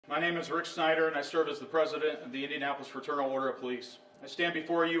My name is Rick Snyder, and I serve as the president of the Indianapolis Fraternal Order of Police. I stand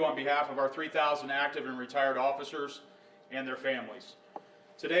before you on behalf of our 3,000 active and retired officers and their families.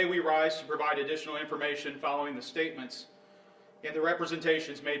 Today we rise to provide additional information following the statements and the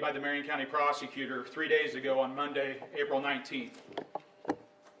representations made by the Marion County prosecutor 3 days ago on Monday, April 19th,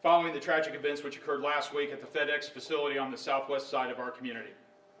 following the tragic events which occurred last week at the FedEx facility on the southwest side of our community.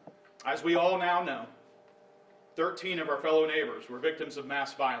 As we all now know, 13 of our fellow neighbors were victims of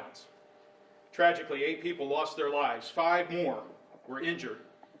mass violence. Tragically, 8 people lost their lives, 5 more were injured,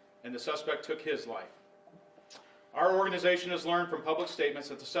 and the suspect took his life. Our organization has learned from public statements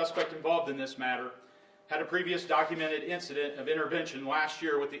that the suspect involved in this matter had a previous documented incident of intervention last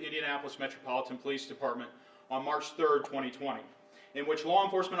year with the Indianapolis Metropolitan Police Department on March 3rd, 2020, in which law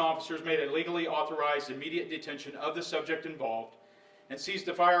enforcement officers made a legally authorized immediate detention of the subject involved and seized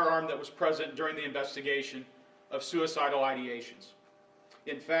the firearm that was present during the investigation of suicidal ideations.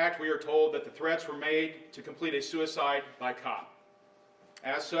 In fact, we are told that the threats were made to complete a suicide by cop.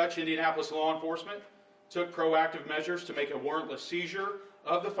 As such, Indianapolis law enforcement took proactive measures to make a warrantless seizure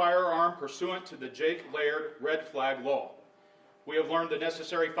of the firearm pursuant to the Jake Laird red flag law. We have learned the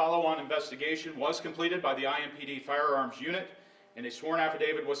necessary follow-on investigation was completed by the IMPD firearms unit, and a sworn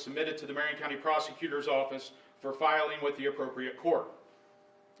affidavit was submitted to the Marion County Prosecutor's Office for filing with the appropriate court.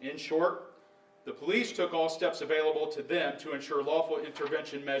 In short, the police took all steps available to them to ensure lawful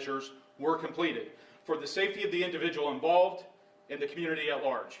intervention measures were completed for the safety of the individual involved and the community at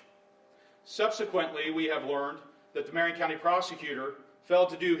large. Subsequently, we have learned that the Marion County prosecutor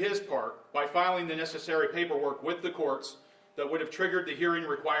failed to do his part by filing the necessary paperwork with the courts that would have triggered the hearing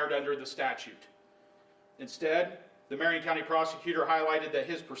required under the statute. Instead, the Marion County prosecutor highlighted that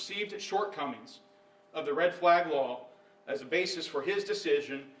his perceived shortcomings of the red flag law as a basis for his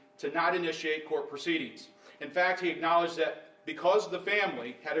decision to not initiate court proceedings. In fact, he acknowledged that because the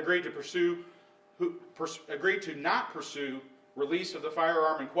family had agreed to not pursue release of the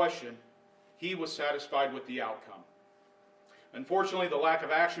firearm in question, he was satisfied with the outcome. Unfortunately, the lack of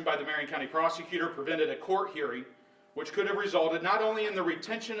action by the Marion County prosecutor prevented a court hearing, which could have resulted not only in the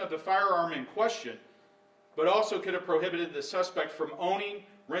retention of the firearm in question, but also could have prohibited the suspect from owning,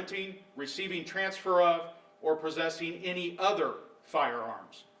 renting, receiving transfer of, or possessing any other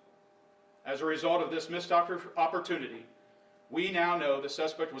firearms. As a result of this missed opportunity, we now know the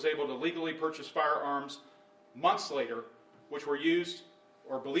suspect was able to legally purchase firearms months later, which were used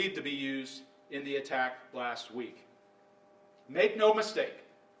or believed to be used in the attack last week. Make no mistake,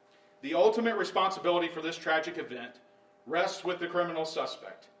 the ultimate responsibility for this tragic event rests with the criminal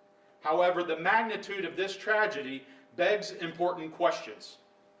suspect. However, the magnitude of this tragedy begs important questions.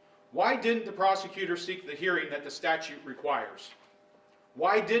 Why didn't the prosecutor seek the hearing that the statute requires?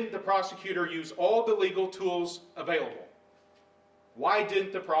 Why didn't the prosecutor use all the legal tools available? Why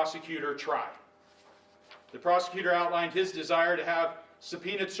didn't the prosecutor try? The prosecutor outlined his desire to have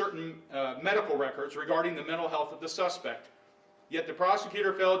subpoenaed certain medical records regarding the mental health of the suspect. Yet the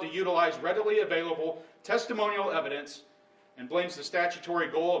prosecutor failed to utilize readily available testimonial evidence and blames the statutory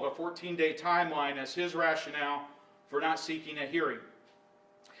goal of a 14-day timeline as his rationale for not seeking a hearing.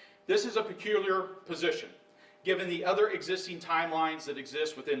 This is a peculiar position, given the other existing timelines that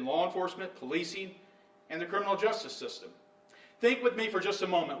exist within law enforcement, policing, and the criminal justice system. Think with me for just a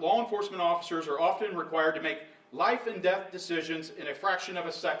moment. Law enforcement officers are often required to make life and death decisions in a fraction of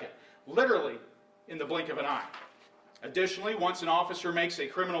a second, literally in the blink of an eye. Additionally, once an officer makes a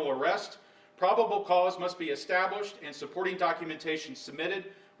criminal arrest, probable cause must be established and supporting documentation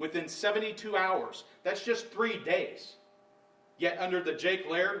submitted within 72 hours. That's just 3 days. Yet under the Jake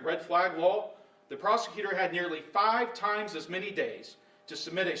Laird red flag law, the prosecutor had nearly 5 times as many days to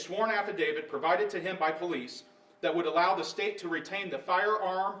submit a sworn affidavit provided to him by police that would allow the state to retain the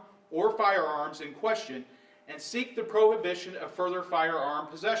firearm or firearms in question and seek the prohibition of further firearm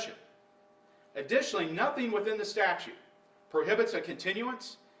possession. Additionally, nothing within the statute prohibits a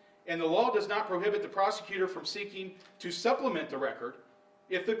continuance, and the law does not prohibit the prosecutor from seeking to supplement the record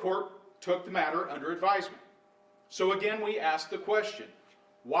if the court took the matter under advisement. So again, we ask the question,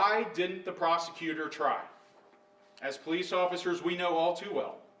 why didn't the prosecutor try? As police officers, we know all too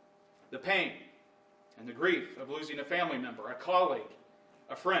well the pain and the grief of losing a family member, a colleague,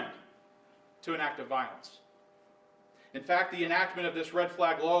 a friend to an act of violence. In fact, the enactment of this red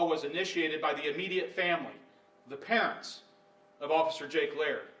flag law was initiated by the immediate family, the parents of Officer Jake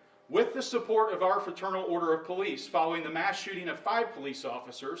Laird, with the support of our Fraternal Order of Police following the mass shooting of 5 police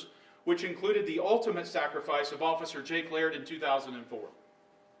officers, which included the ultimate sacrifice of Officer Jake Laird in 2004.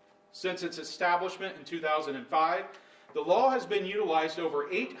 Since its establishment in 2005, the law has been utilized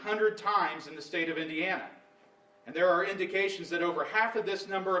over 800 times in the state of Indiana. And there are indications that over half of this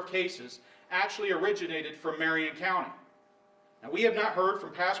number of cases actually originated from Marion County. Now, we have not heard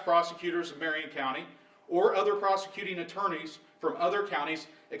from past prosecutors of Marion County or other prosecuting attorneys from other counties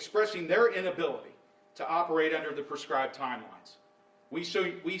expressing their inability to operate under the prescribed timelines. We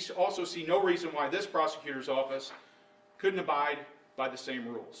also see no reason why this prosecutor's office couldn't abide by the same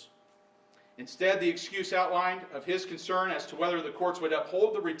rules. Instead, the excuse outlined of his concern as to whether the courts would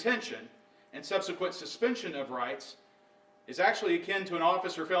uphold the retention and subsequent suspension of rights is actually akin to an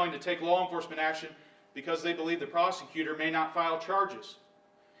officer failing to take law enforcement action because they believe the prosecutor may not file charges.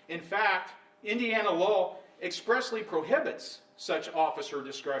 In fact, Indiana law expressly prohibits such officer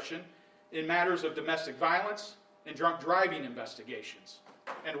discretion in matters of domestic violence and drunk driving investigations.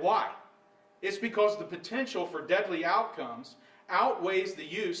 And why? It's because the potential for deadly outcomes outweighs the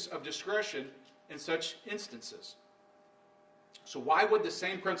use of discretion in such instances. So why would the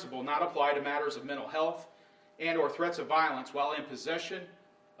same principle not apply to matters of mental health and or threats of violence while in possession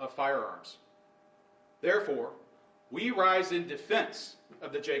of firearms? Therefore, we rise in defense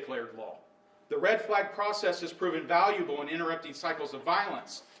of the Jake Laird law. The red flag process has proven valuable in interrupting cycles of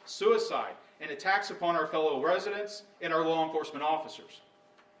violence, suicide, and attacks upon our fellow residents and our law enforcement officers.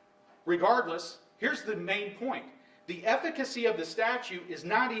 Regardless, here's the main point. The efficacy of the statute is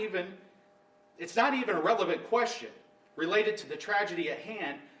not even a relevant question related to the tragedy at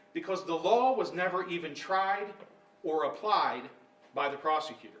hand because the law was never even tried or applied by the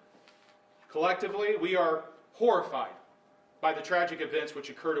prosecutor. Collectively, we are horrified by the tragic events which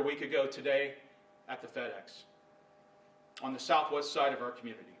occurred a week ago today at the FedEx on the southwest side of our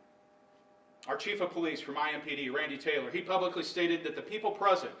community. Our chief of police from IMPD, Randy Taylor, he publicly stated that the people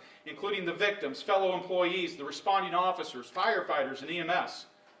present, including the victims, fellow employees, the responding officers, firefighters, and EMS,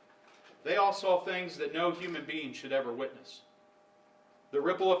 they all saw things that no human being should ever witness. The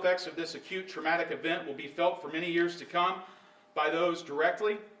ripple effects of this acute traumatic event will be felt for many years to come by those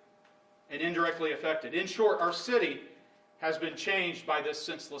directly and indirectly affected. In short, our city has been changed by this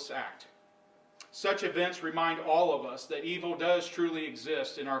senseless act. Such events remind all of us that evil does truly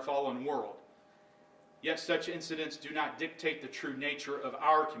exist in our fallen world. Yet such incidents do not dictate the true nature of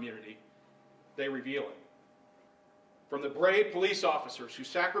our community. They reveal it. From the brave police officers who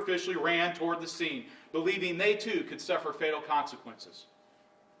sacrificially ran toward the scene, believing they too could suffer fatal consequences,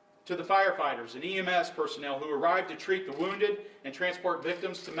 to the firefighters and EMS personnel who arrived to treat the wounded and transport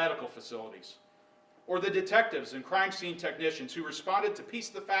victims to medical facilities, or the detectives and crime scene technicians who responded to piece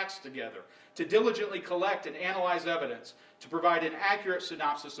the facts together, to diligently collect and analyze evidence, to provide an accurate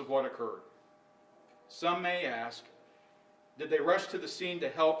synopsis of what occurred. Some may ask, did they rush to the scene to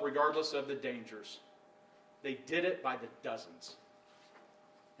help regardless of the dangers? They did it by the dozens.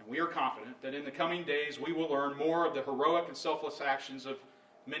 And we are confident that in the coming days we will learn more of the heroic and selfless actions of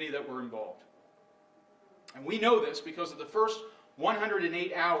many that were involved. And we know this because of the first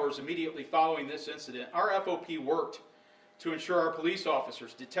 108 hours immediately following this incident, our FOP worked to ensure our police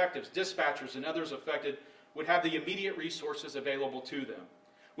officers, detectives, dispatchers, and others affected would have the immediate resources available to them.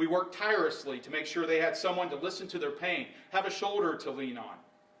 We worked tirelessly to make sure they had someone to listen to their pain, have a shoulder to lean on,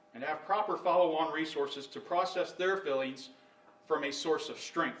 and have proper follow-on resources to process their feelings from a source of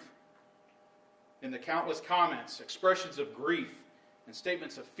strength. In the countless comments, expressions of grief, and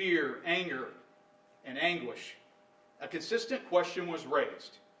statements of fear, anger, and anguish, a consistent question was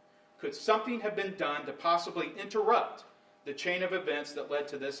raised. Could something have been done to possibly interrupt the chain of events that led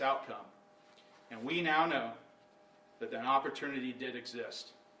to this outcome? And we now know that an opportunity did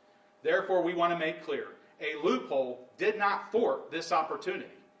exist. Therefore, we want to make clear, a loophole did not thwart this opportunity.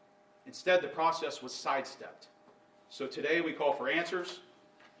 Instead, the process was sidestepped. So today we call for answers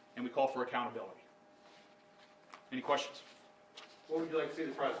and we call for accountability. Any questions? What would you like to see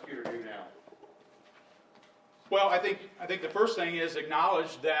the prosecutor do now? Well, I think the first thing is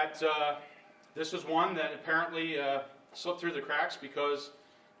acknowledge that this is one that apparently slipped through the cracks because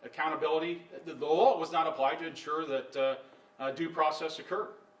accountability, the law was not applied to ensure that due process occurred.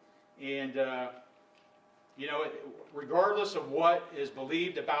 And, regardless of what is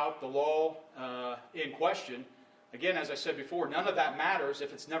believed about the law in question, again, as I said before, none of that matters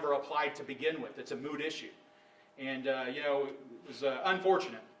if it's never applied to begin with. It's a moot issue. And, it was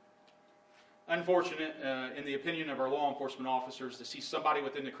unfortunate in the opinion of our law enforcement officers to see somebody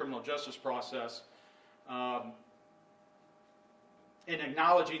within the criminal justice process in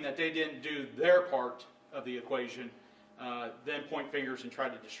acknowledging that they didn't do their part of the equation, then point fingers and try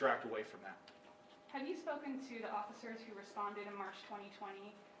to distract away from that. Have you spoken to the officers who responded in March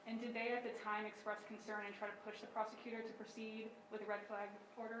 2020, and did they at the time express concern and try to push the prosecutor to proceed with a red flag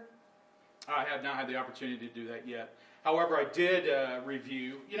order? I have not had the opportunity to do that yet. However, I did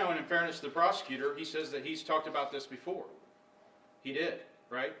review, and in fairness to the prosecutor, he says that he's talked about this before. He did,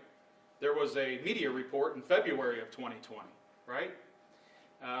 right? There was a media report in February of 2020, right,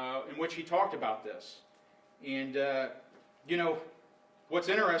 in which he talked about this. And, what's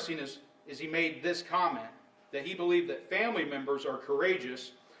interesting is he made this comment, that he believed that family members are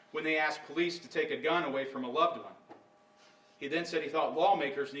courageous when they ask police to take a gun away from a loved one. He then said he thought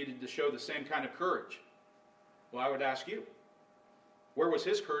lawmakers needed to show the same kind of courage. Well, I would ask you, where was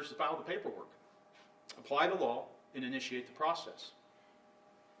his courage to file the paperwork? Apply the law and initiate the process.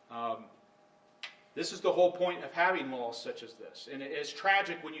 This is the whole point of having laws such as this. And it's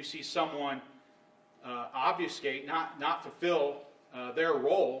tragic when you see someone obfuscate, not fulfill their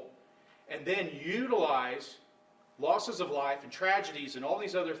role, and then utilize losses of life and tragedies and all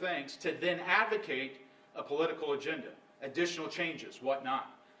these other things to then advocate a political agenda, additional changes, whatnot.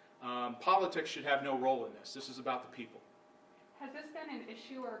 Politics should have no role in this. This is about the people. Has this been an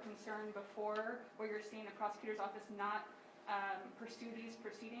issue or a concern before where you're seeing the prosecutor's office not pursue these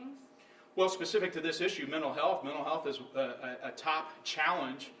proceedings? Well, specific to this issue, mental health is a top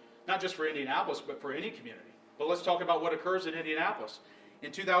challenge, not just for Indianapolis, but for any community. But let's talk about what occurs in Indianapolis.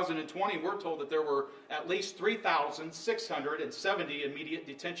 In 2020, we're told that there were at least 3,670 immediate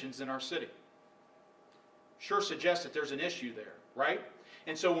detentions in our city. Sure suggests that there's an issue there, right?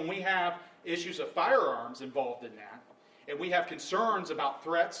 And so when we have issues of firearms involved in that, and we have concerns about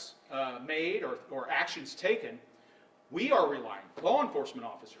threats made or actions taken, we are relying, law enforcement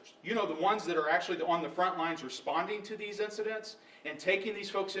officers, the ones that are actually on the front lines responding to these incidents and taking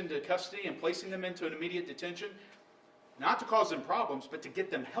these folks into custody and placing them into an immediate detention, not to cause them problems, but to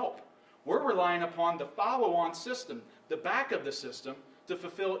get them help. We're relying upon the follow-on system, the back of the system, to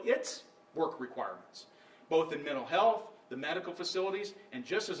fulfill its work requirements, both in mental health, the medical facilities, and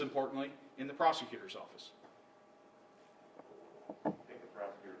just as importantly, in the prosecutor's office. Do you think the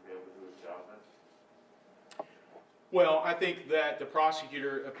prosecutor failed to do his job then? Well, I think that the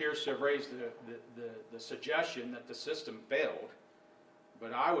prosecutor appears to have raised the suggestion that the system failed.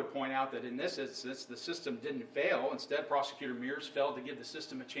 But I would point out that in this instance, the system didn't fail. Instead, Prosecutor Mears failed to give the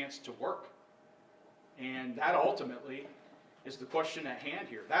system a chance to work. And that ultimately is the question at hand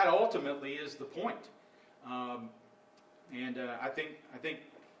here. That ultimately is the point. I think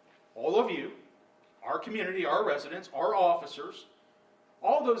all of you, our community, our residents, our officers,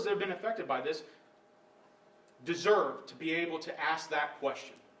 all those that have been affected by this, deserve to be able to ask that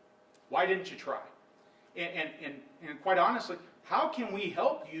question. Why didn't you try? And quite honestly, how can we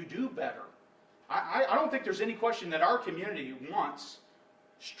help you do better? I don't think there's any question that our community wants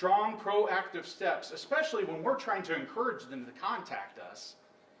strong, proactive steps, especially when we're trying to encourage them to contact us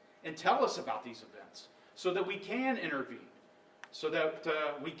and tell us about these events so that we can intervene, so that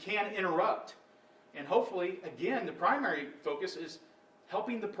we can interrupt. And hopefully, again, the primary focus is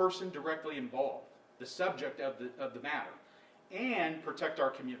helping the person directly involved, the subject of the matter, and protect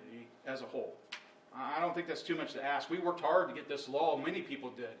our community as a whole. I don't think that's too much to ask. We worked hard to get this law. Many people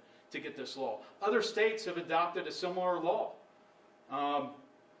did to get this law. Other states have adopted a similar law.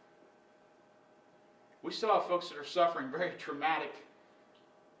 We still have folks that are suffering very traumatic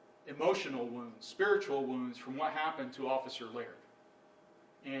emotional wounds, spiritual wounds from what happened to Officer Laird.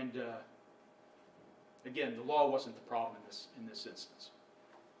 And again, the law wasn't the problem in this instance.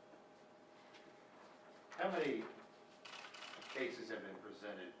 How many cases have been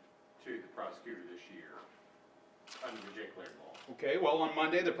presented to the prosecutor this year under the Jake Laird law? Okay, well, on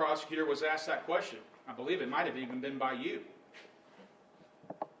Monday, the prosecutor was asked that question. I believe it might have even been by you.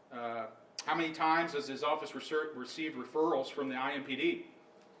 How many times has his office received referrals from the IMPD?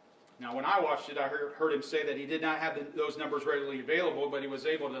 Now, when I watched it, I heard him say that he did not have those numbers readily available, but he was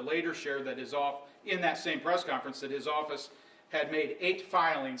able to later share that in that same press conference that his office had made 8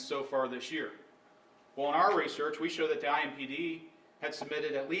 filings so far this year. Well, in our research, we show that the IMPD had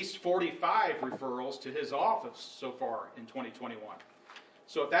submitted at least 45 referrals to his office so far in 2021.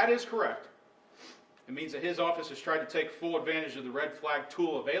 So if that is correct, it means that his office has tried to take full advantage of the red flag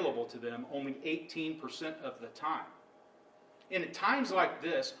tool available to them only 18% of the time. And at times like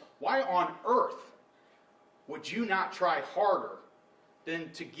this, why on earth would you not try harder than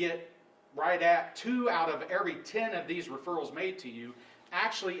to get right at 2 out of every 10 of these referrals made to you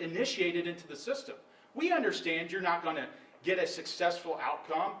actually initiated into the system? We understand you're not going to get a successful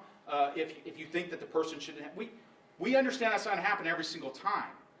outcome if you think that the person shouldn't have. We understand that's not going to happen every single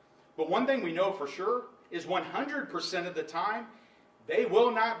time. But one thing we know for sure is 100% of the time, they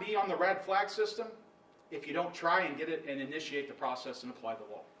will not be on the red flag system if you don't try and get it and initiate the process and apply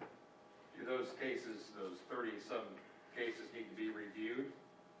the law. Do those cases, those 30-some cases, need to be reviewed?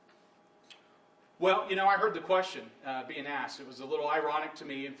 Well, you know, I heard the question being asked. It was a little ironic to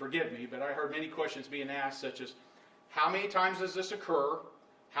me, and forgive me, but I heard many questions being asked, such as, how many times does this occur?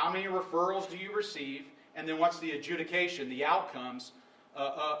 How many referrals do you receive? And then what's the adjudication, the outcomes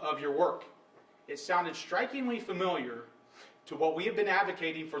of your work? It sounded strikingly familiar to what we have been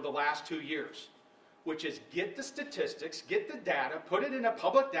advocating for the last 2 years, which is get the statistics, get the data, put it in a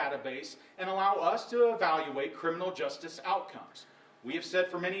public database, and allow us to evaluate criminal justice outcomes. We have said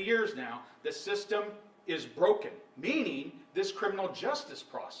for many years now, the system is broken, meaning this criminal justice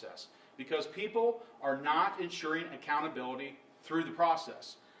process, because people are not ensuring accountability through the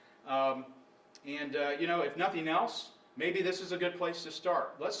process. You know, if nothing else, maybe this is a good place to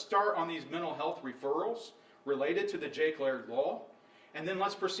start. Let's start on these mental health referrals related to the Jake Laird law, and then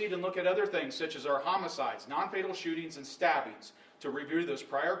let's proceed and look at other things such as our homicides, non-fatal shootings, and stabbings to review those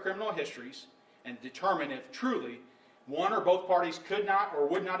prior criminal histories and determine if truly one or both parties could not or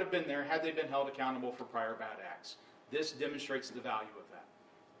would not have been there had they been held accountable for prior bad acts. This demonstrates the value of that.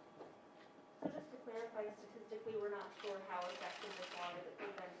 So just to clarify, statistically, we're not sure how effective this law is at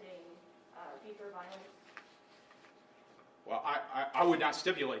preventing future violence? Well, I would not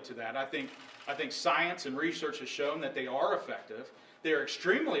stipulate to that. I think science and research has shown that they are effective. They are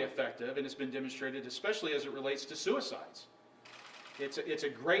extremely effective, and it's been demonstrated, especially as it relates to suicides. It's a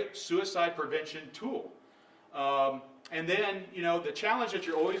great suicide prevention tool. And then, you know, the challenge that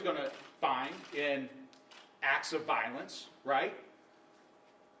you're always going to find in acts of violence, right,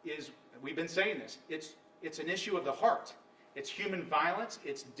 is, we've been saying this, it's an issue of the heart. It's human violence.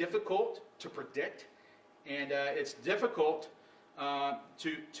 It's difficult to predict, and it's difficult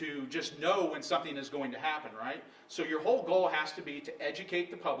to just know when something is going to happen, right? So your whole goal has to be to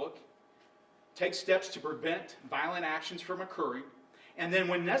educate the public, take steps to prevent violent actions from occurring, and then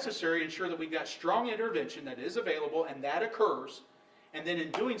when necessary, ensure that we've got strong intervention that is available and that occurs, and then in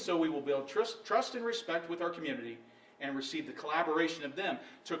doing so, we will build trust and respect with our community and receive the collaboration of them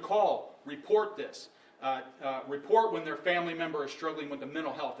to call, report this, report when their family member is struggling with a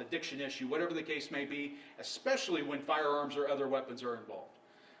mental health, addiction issue, whatever the case may be, especially when firearms or other weapons are involved.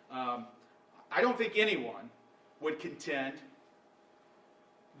 I don't think anyone would contend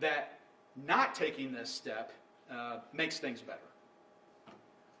that not taking this step makes things better.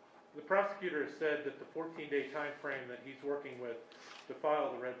 The prosecutor has said that the 14-day time frame that he's working with to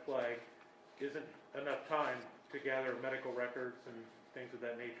file the red flag isn't enough time to gather medical records and things of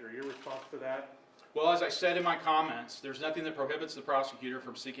that nature. Your response to that? Well, as I said in my comments, there's nothing that prohibits the prosecutor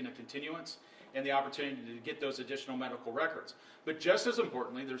from seeking a continuance and the opportunity to get those additional medical records. But just as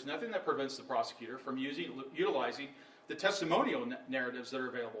importantly, there's nothing that prevents the prosecutor from utilizing the testimonial narratives that are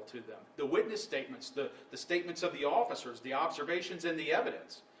available to them, the witness statements, the statements of the officers, the observations, and the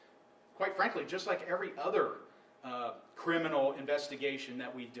evidence. Quite frankly, just like every other criminal investigation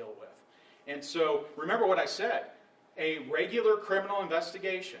that we deal with. And so, remember what I said, a regular criminal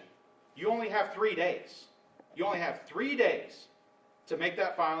investigation, you only have 3 days. You only have 3 days to make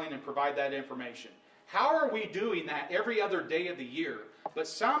that filing and provide that information. How are we doing that every other day of the year, but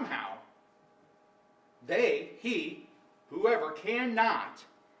somehow whoever cannot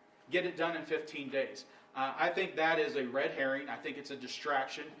get it done in 15 days? I think that is a red herring. I think it's a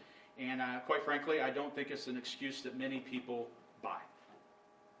distraction. And quite frankly, I don't think it's an excuse that many people buy.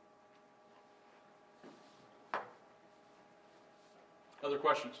 Other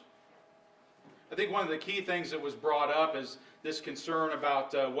questions? I think one of the key things that was brought up is this concern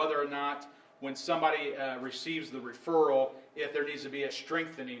about whether or not when somebody receives the referral, if there needs to be a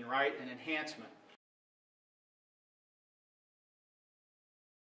strengthening, right, an enhancement.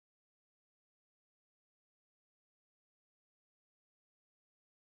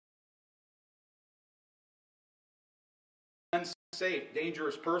 Unsafe,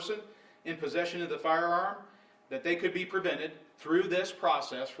 dangerous person in possession of the firearm, that they could be prevented through this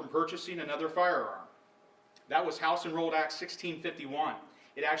process from purchasing another firearm. That was House Enrolled Act 1651.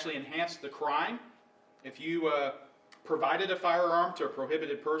 It actually enhanced the crime if you provided a firearm to a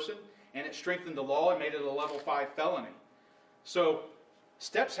prohibited person, and it strengthened the law and made it a level 5 felony. So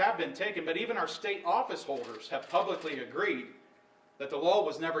steps have been taken, but even our state office holders have publicly agreed that the law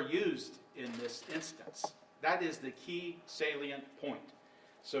was never used in this instance. That is the key salient point.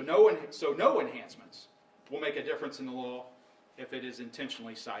 So no enhancements will make a difference in the law if it is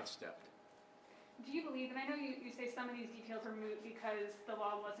intentionally sidestepped. Do you believe, and I know you say some of these details are moot because the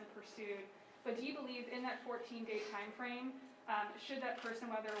law wasn't pursued, but do you believe in that 14-day time frame, should that person,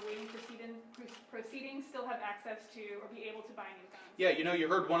 while they're awaiting proceedings, still have access to or be able to buy new guns? Yeah, you know, you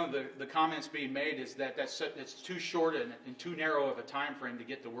heard one of the comments being made is that it's too short and too narrow of a time frame to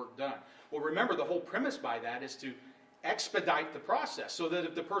get the work done. Well, remember, the whole premise by that is to expedite the process so that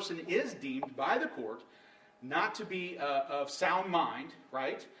if the person is deemed by the court not to be of sound mind,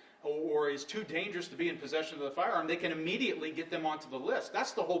 right, or is too dangerous to be in possession of the firearm, they can immediately get them onto the list.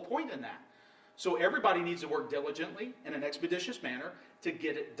 That's the whole point in that. So everybody needs to work diligently in an expeditious manner to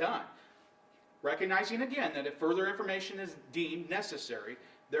get it done. Recognizing again that if further information is deemed necessary,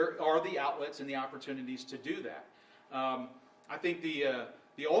 there are the outlets and the opportunities to do that. I think the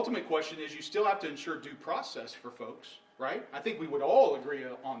ultimate question is you still have to ensure due process for folks, right? I think we would all agree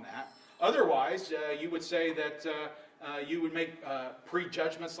on that. Otherwise, you would say that you would make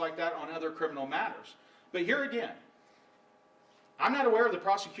prejudgments like that on other criminal matters. But here again, I'm not aware of the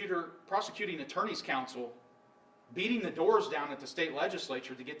prosecuting attorney's council beating the doors down at the state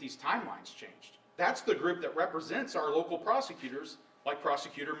legislature to get these timelines changed. That's the group that represents our local prosecutors, like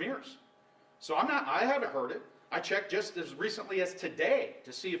Prosecutor Mears. So I haven't heard it. I checked just as recently as today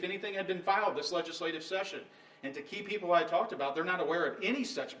to see if anything had been filed this legislative session. And to key people I talked about, they're not aware of any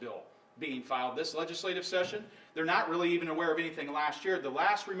such bill being filed this legislative session. They're not really even aware of anything last year. The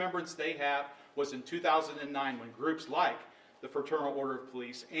last remembrance they have was in 2009 when groups like the Fraternal Order of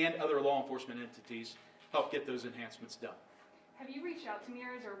Police and other law enforcement entities helped get those enhancements done. Have you reached out to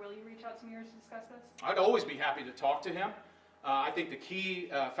Mears, or will you reach out to Mears to discuss this? I'd always be happy to talk to him. I think the key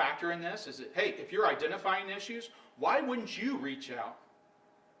factor in this is that, hey, if you're identifying issues, why wouldn't you reach out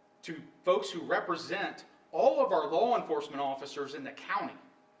to folks who represent all of our law enforcement officers in the county,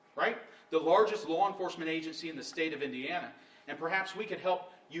 right? The largest law enforcement agency in the state of Indiana. And perhaps we could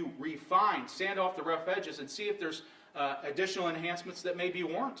help you refine, sand off the rough edges, and see if there's additional enhancements that may be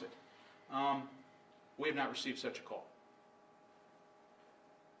warranted. We have not received such a call.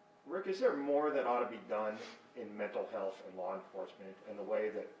 Rick, is there more that ought to be done in mental health and law enforcement and the way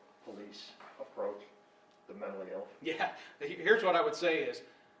that police approach the mentally ill? Yeah, here's what I would say is,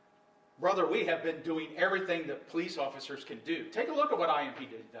 brother, we have been doing everything that police officers can do. Take a look at what IMPD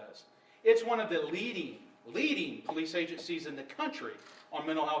does. It's one of the leading police agencies in the country on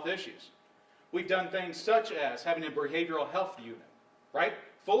mental health issues. We've done things such as having a behavioral health unit, right?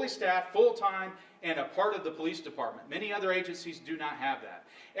 Fully staffed, full-time, and a part of the police department. Many other agencies do not have that.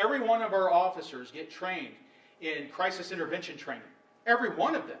 Every one of our officers get trained in crisis intervention training. Every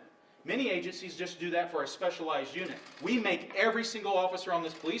one of them. Many agencies just do that for a specialized unit. We make every single officer on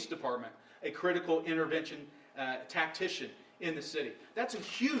this police department a critical intervention tactician in the city. That's a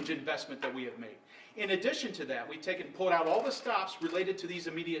huge investment that we have made. In addition to that, we've pulled out all the stops related to these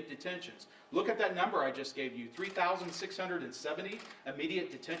immediate detentions. Look at that number I just gave you, 3,670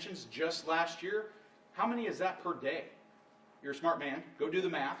 immediate detentions just last year. How many is that per day? You're a smart man. Go do the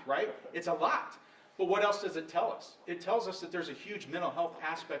math, right? It's a lot. But what else does it tell us? It tells us that there's a huge mental health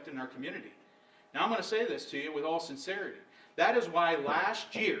aspect in our community. Now I'm going to say this to you with all sincerity. That is why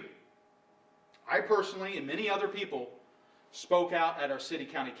last year, I personally and many other people spoke out at our city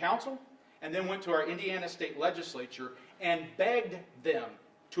county council and then went to our Indiana state legislature and begged them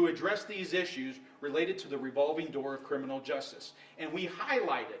to address these issues related to the revolving door of criminal justice. And we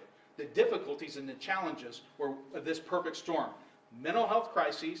highlighted the difficulties and the challenges of this perfect storm. Mental health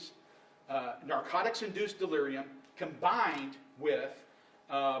crises, narcotics-induced delirium, combined with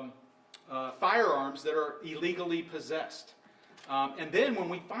firearms that are illegally possessed. And then when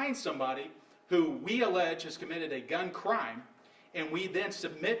we find somebody who we allege has committed a gun crime, and we then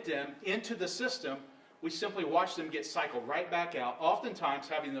submit them into the system, we simply watch them get cycled right back out, oftentimes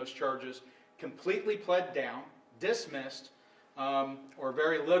having those charges completely pled down, dismissed, or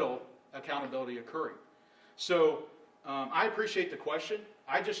very little accountability occurring. So I appreciate the question.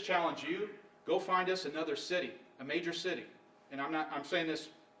 I just challenge you, go find us another city, a major city. And I'm saying this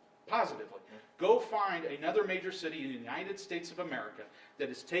positively. Go find another major city in the United States of America that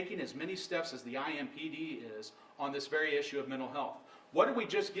is taking as many steps as the IMPD is on this very issue of mental health. What did we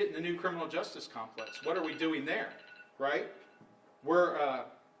just get in the new criminal justice complex? What are we doing there, right?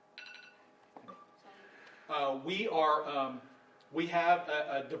 We have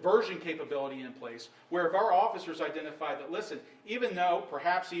a diversion capability in place where if our officers identify that, listen, even though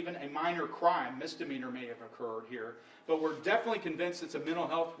perhaps even a minor crime, misdemeanor may have occurred here, but we're definitely convinced it's a mental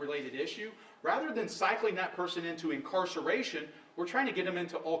health related issue, rather than cycling that person into incarceration, we're trying to get them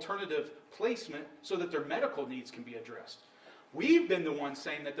into alternative placement so that their medical needs can be addressed. We've been the ones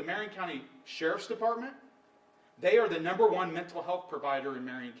saying that the Marion County Sheriff's Department, they are the #1 mental health provider in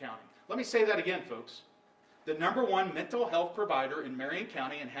Marion County. Let me say that again, folks. The #1 mental health provider in Marion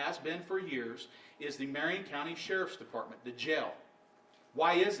County, and has been for years, is the Marion County Sheriff's Department, the jail.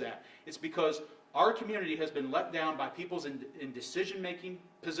 Why is that? It's because our community has been let down by people in decision-making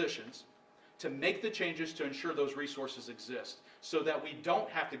positions to make the changes to ensure those resources exist. so that we don't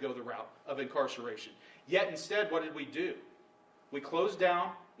have to go the route of incarceration. Yet instead, what did we do? We closed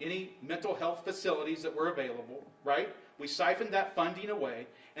down any mental health facilities that were available, right? We siphoned that funding away,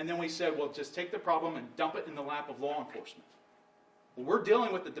 and then we said, well, just take the problem and dump it in the lap of law enforcement. Well, we're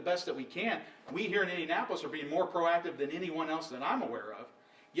dealing with it the best that we can. We here in Indianapolis are being more proactive than anyone else that I'm aware of,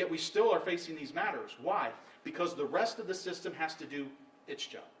 yet we still are facing these matters. Why? Because the rest of the system has to do its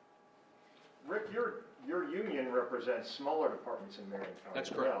job. Rick, your union represents smaller departments in Marion County That's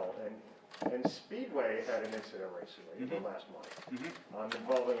as correct. well. And Speedway had an incident recently, last month,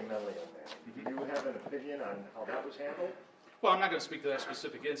 involving a mentally ill man. Do you have an opinion on how that was handled? Well, I'm not going to speak to that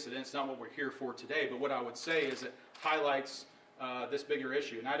specific incident. It's not what we're here for today. But what I would say is it highlights this bigger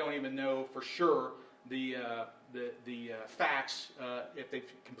issue. And I don't even know for sure the facts, if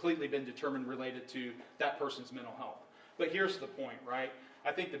they've completely been determined related to that person's mental health. But here's the point, right?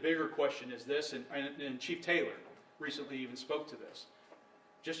 I think the bigger question is this, and Chief Taylor recently even spoke to this.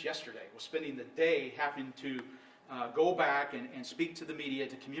 Just yesterday, was spending the day having to go back and speak to the media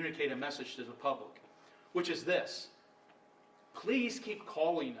to communicate a message to the public, which is this. Please keep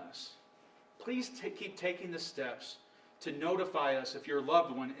calling us. Please keep taking the steps to notify us if your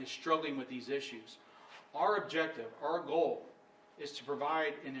loved one is struggling with these issues. Our objective, our goal, is to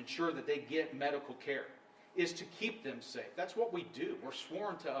provide and ensure that they get medical care, is to keep them safe. That's what we do. We're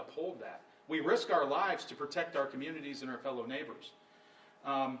sworn to uphold that. We risk our lives to protect our communities and our fellow neighbors.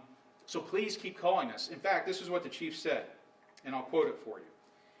 So please keep calling us. In fact, this is what the chief said, and I'll quote it for you.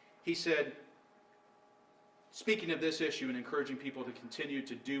 He said, speaking of this issue and encouraging people to continue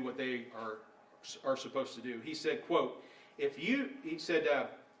to do what they are supposed to do, he said, quote, if you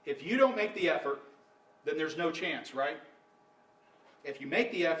don't make the effort, then there's no chance, right? If you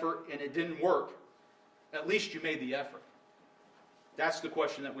make the effort and it didn't work, at least you made the effort. That's the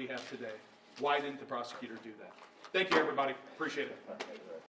question that we have today. Why didn't the prosecutor do that? Thank you, everybody. Appreciate it.